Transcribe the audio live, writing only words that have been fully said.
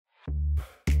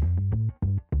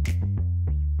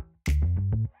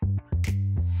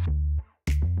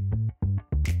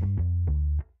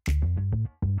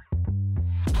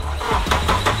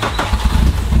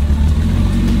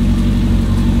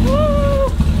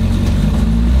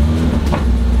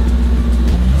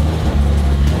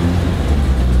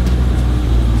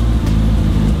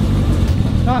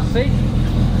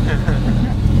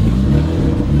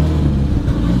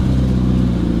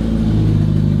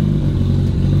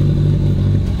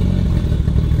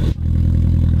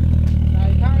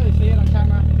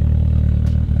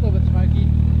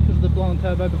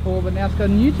turbo before, but now it's got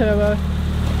a new turbo.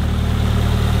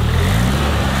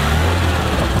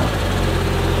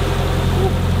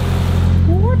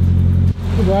 What?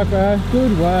 Good work, bro.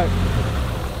 Good work.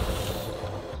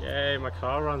 Yay, my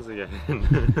car runs again.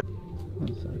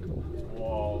 That's so cool.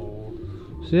 Whoa.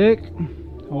 Sick.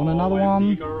 I want another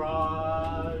one.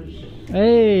 Garage.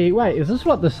 Hey, wait, is this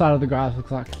what this side of the garage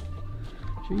looks like?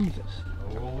 Jesus.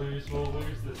 We'll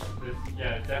lose this.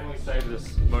 Yeah, definitely save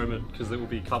this moment because it will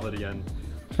be covered again.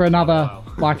 For another,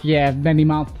 like, yeah, many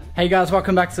months. Hey guys,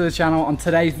 welcome back to the channel. On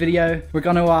today's video, we're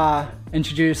going to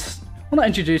introduce, well, not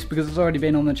introduce because it's already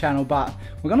been on the channel, but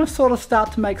we're going to sort of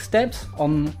start to make steps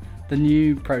on the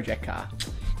new project car.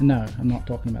 No, I'm not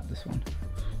talking about this one.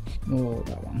 Or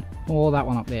that one. Or that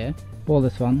one up there. Or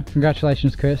this one.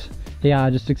 Congratulations, Chris. He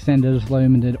just extended his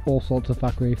loom and did all sorts of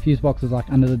fuckery. Fuse box is like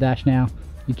under the dash now.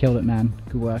 You killed it, man.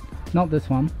 Good work. Not this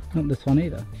one. Not this one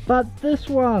either. But this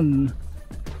one!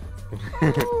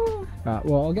 Right,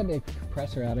 well, I'll get the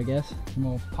compressor out, I guess, and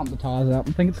we'll pump the tyres up.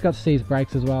 I think it's got C's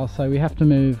brakes as well, so we have to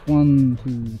move 1, 2,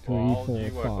 3, 4,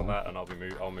 You work 5. on that and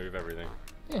I'll move everything.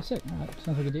 Yeah, sick. Alright,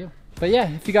 sounds like a deal. But yeah,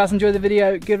 if you guys enjoyed the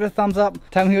video, give it a thumbs up.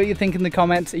 Tell me what you think in the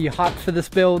comments. Are you hyped for this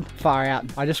build? Far out.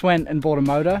 I just went and bought a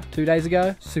motor 2 days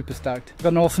ago. Super stoked. Got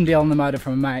an awesome deal on the motor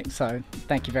from a mate, so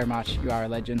thank you very much. You are a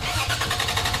legend.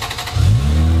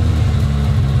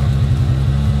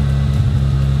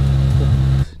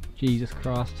 Jesus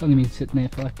Christ, it's only been sitting there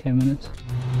for like 10 minutes.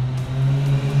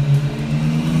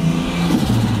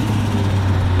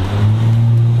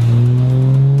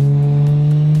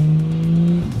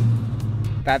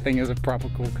 That thing is a proper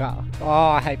cool car. Oh,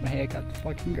 I hate my haircut, it's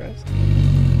fucking gross.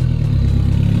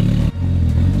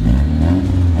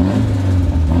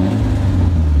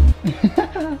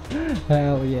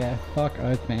 Hell yeah, fuck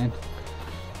oath, man.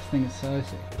 This thing is so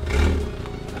sick.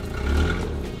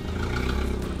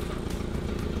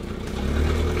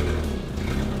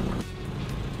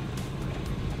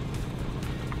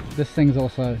 This thing's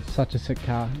also such a sick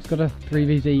car. It's got a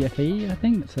 3VZ FE, I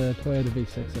think. It's a Toyota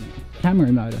V6 in it.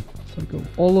 Camry motor. So cool.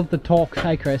 All of the torques.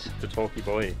 Hey Chris. It's a talky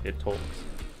boy. It talks.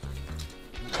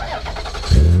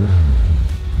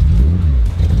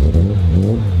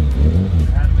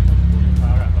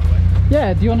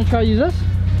 Yeah, do you want to try use this?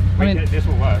 I mean, this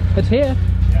will work. It's here.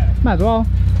 Yeah. Might as well.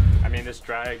 I mean, this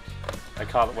dragged a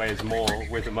car that weighs more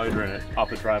with a motor in it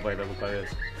up a driveway that was like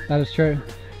this. That is true.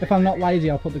 If I'm not lazy,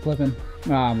 I'll put the clip in.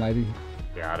 Oh, I'm lazy.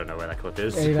 Yeah, I don't know where that clip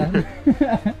is. Either.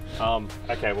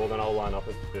 Okay, well then I'll line up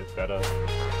a bit better.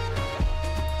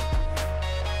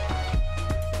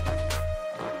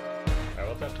 Alright,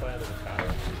 what's that plan in the car?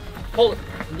 Pull it.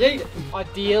 Yeet it.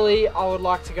 Ideally, I would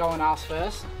like to go and ask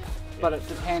first, but it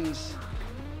depends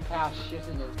how shit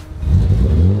it is.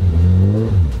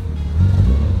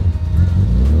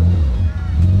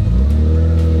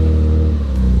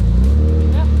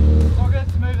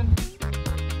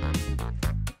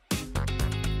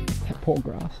 Poor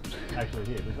grass. Actually,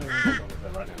 here, there's no handbrake on this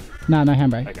right now. No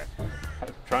handbrake. Okay.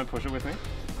 Try and push it with me.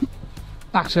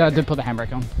 Actually, I did put the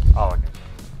handbrake on. Oh, okay.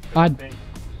 I think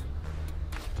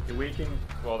you're weakening.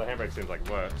 Well, the handbrake seems like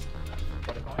it works.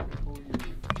 But if I can pull you,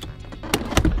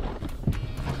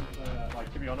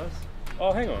 like, to be honest.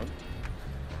 Oh, hang on.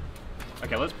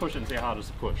 Okay, let's push it and see how hard it is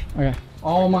to push. Okay.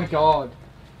 Oh my god.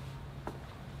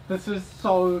 This is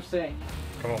so sick.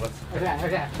 Come on, let's.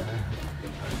 Okay.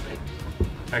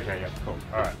 Okay, yeah, cool.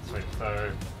 Alright, sweet. So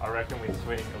I reckon we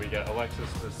get Alexis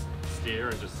to steer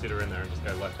and just sit her in there and just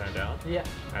go left hand down. Yeah.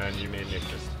 And then you, me, and Nick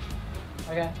just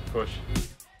push.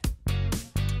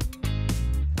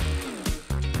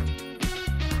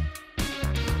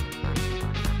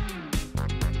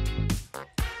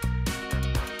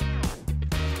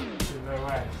 No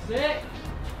way. Sick!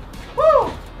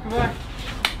 Woo! Good work.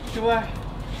 Good work.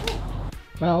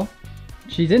 Well,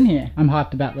 she's in here. I'm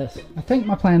hyped about this. I think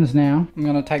my plan is now, I'm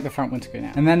gonna take the front windscreen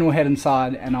out and then we'll head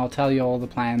inside and I'll tell you all the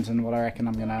plans and what I reckon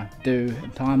I'm gonna do,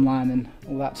 and timeline and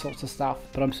all that sorts of stuff.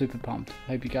 But I'm super pumped.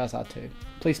 Hope you guys are too.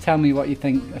 Please tell me what you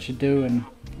think I should do and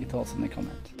your thoughts in the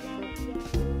comments.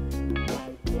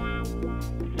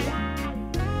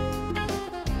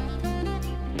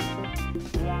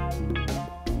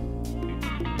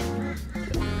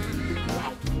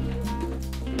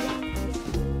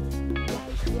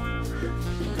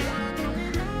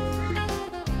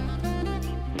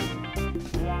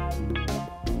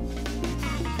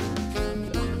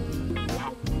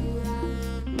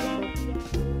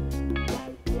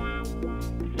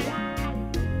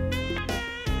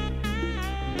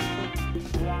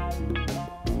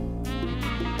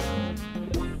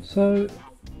 So,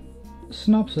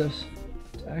 synopsis,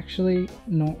 it's actually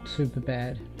not super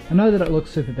bad. I know that it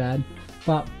looks super bad,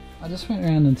 but I just went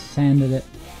around and sanded it,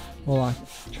 or like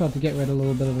tried to get rid of a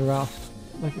little bit of the rust.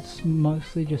 Like it's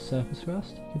mostly just surface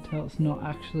rust. You can tell it's not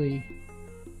actually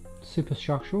super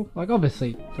structural. Like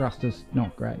obviously the rust is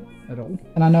not great at all.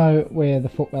 And I know where the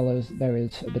footwell is, there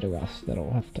is a bit of rust that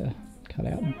I'll have to cut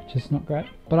out, which is not great.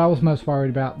 But I was most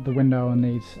worried about the window and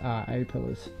these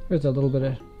A-pillars. There's a little bit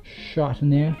of shite in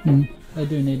there, and they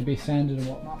do need to be sanded and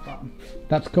whatnot, but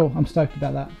that's cool. I'm stoked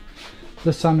about that.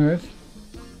 The sunroof,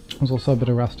 there's also a bit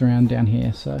of rust around down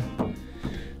here, so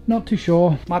not too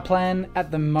sure. My plan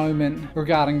at the moment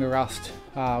regarding the rust,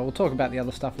 we'll talk about the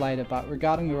other stuff later, but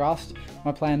regarding the rust,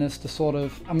 my plan is to sort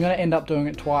of, I'm going to end up doing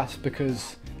it twice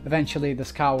because eventually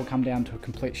this car will come down to a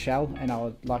complete shell and I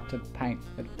would like to paint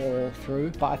it all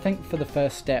through. But I think for the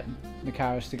first step, the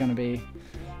car is going to be,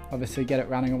 obviously get it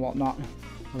running and whatnot.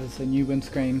 Obviously new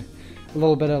windscreen, a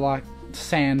little bit of like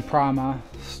sand primer,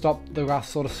 stop the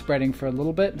rust sort of spreading for a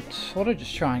little bit, sort of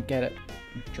just try and get it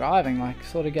driving, like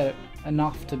sort of get it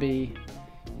enough to be,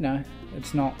 you know,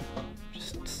 it's not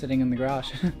just sitting in the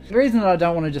garage. The reason that I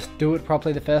don't want to just do it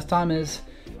properly the first time is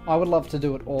I would love to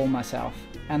do it all myself,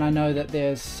 and I know that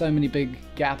there's so many big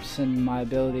gaps in my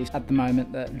abilities at the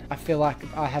moment that I feel like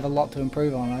I have a lot to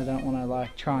improve on. I don't want to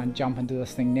like try and jump into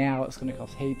this thing now, it's going to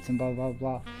cost heaps and blah blah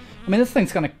blah. I mean, this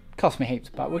thing's going to cost me heaps,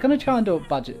 but we're going to try and do it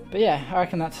budget. But yeah, I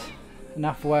reckon that's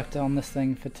enough work on this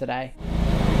thing for today.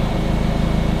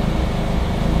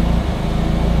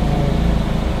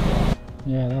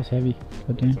 Yeah, that was heavy.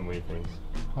 Good damn. Some weird things.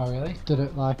 Oh really? Did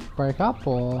it like break up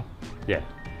or? Yeah.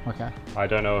 Okay. I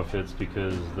don't know if it's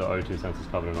because the O2 sensor's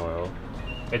covered in oil.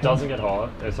 It doesn't get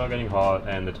hot, it's not getting hot,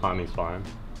 and the timing's fine.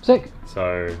 Sick!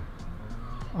 So...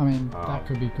 I mean, that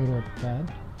could be good or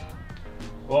bad.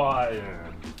 Well, I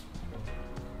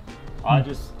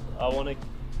want to,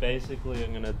 basically,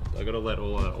 I gotta let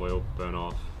all that oil burn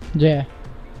off. Yeah.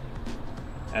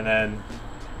 And then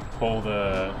pull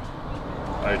the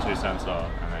O2 sensor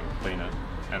and then clean it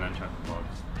and then check the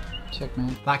plugs. Sick,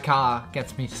 man. That car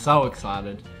gets me so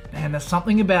excited. Man, there's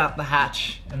something about the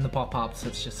hatch and the pop-ups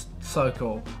that's just so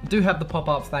cool. I do have the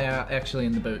pop-ups, they are actually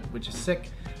in the boot, which is sick.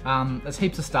 There's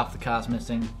heaps of stuff the car's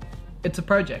missing. It's a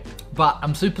project, but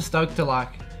I'm super stoked to like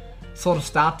sort of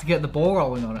start to get the ball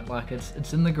rolling on it. Like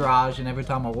it's in the garage, and every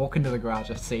time I walk into the garage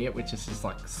I see it, which is just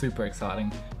like super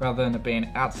exciting, rather than it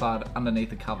being outside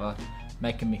underneath the cover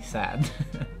making me sad.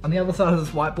 On the other side of this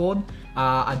whiteboard,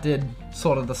 I did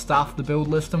sort of the stuff, the build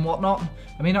list and whatnot.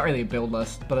 I mean, not really a build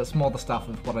list, but it's more the stuff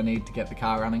of what I need to get the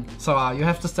car running. So you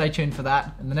have to stay tuned for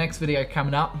that. In the next video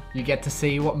coming up, you get to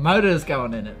see what motor is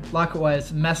going in it. Like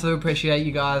always, massive appreciate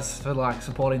you guys for like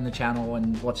supporting the channel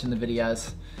and watching the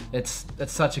videos. It's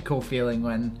such a cool feeling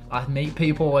when I meet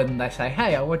people and they say,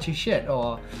 hey, I watch your shit,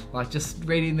 or like just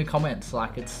reading the comments.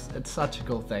 Like it's such a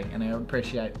cool thing, and I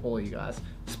appreciate all you guys,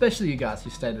 especially you guys who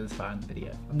stayed to this far in the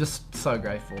video. I'm just so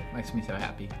grateful, makes me so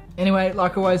happy. Anyway,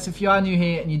 like always, if you are new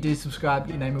here and you do subscribe,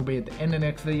 your name will be at the end of the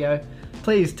next video.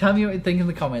 Please tell me what you think in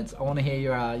the comments. I want to hear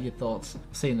your thoughts.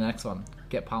 See you in the next one.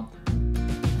 Get pumped.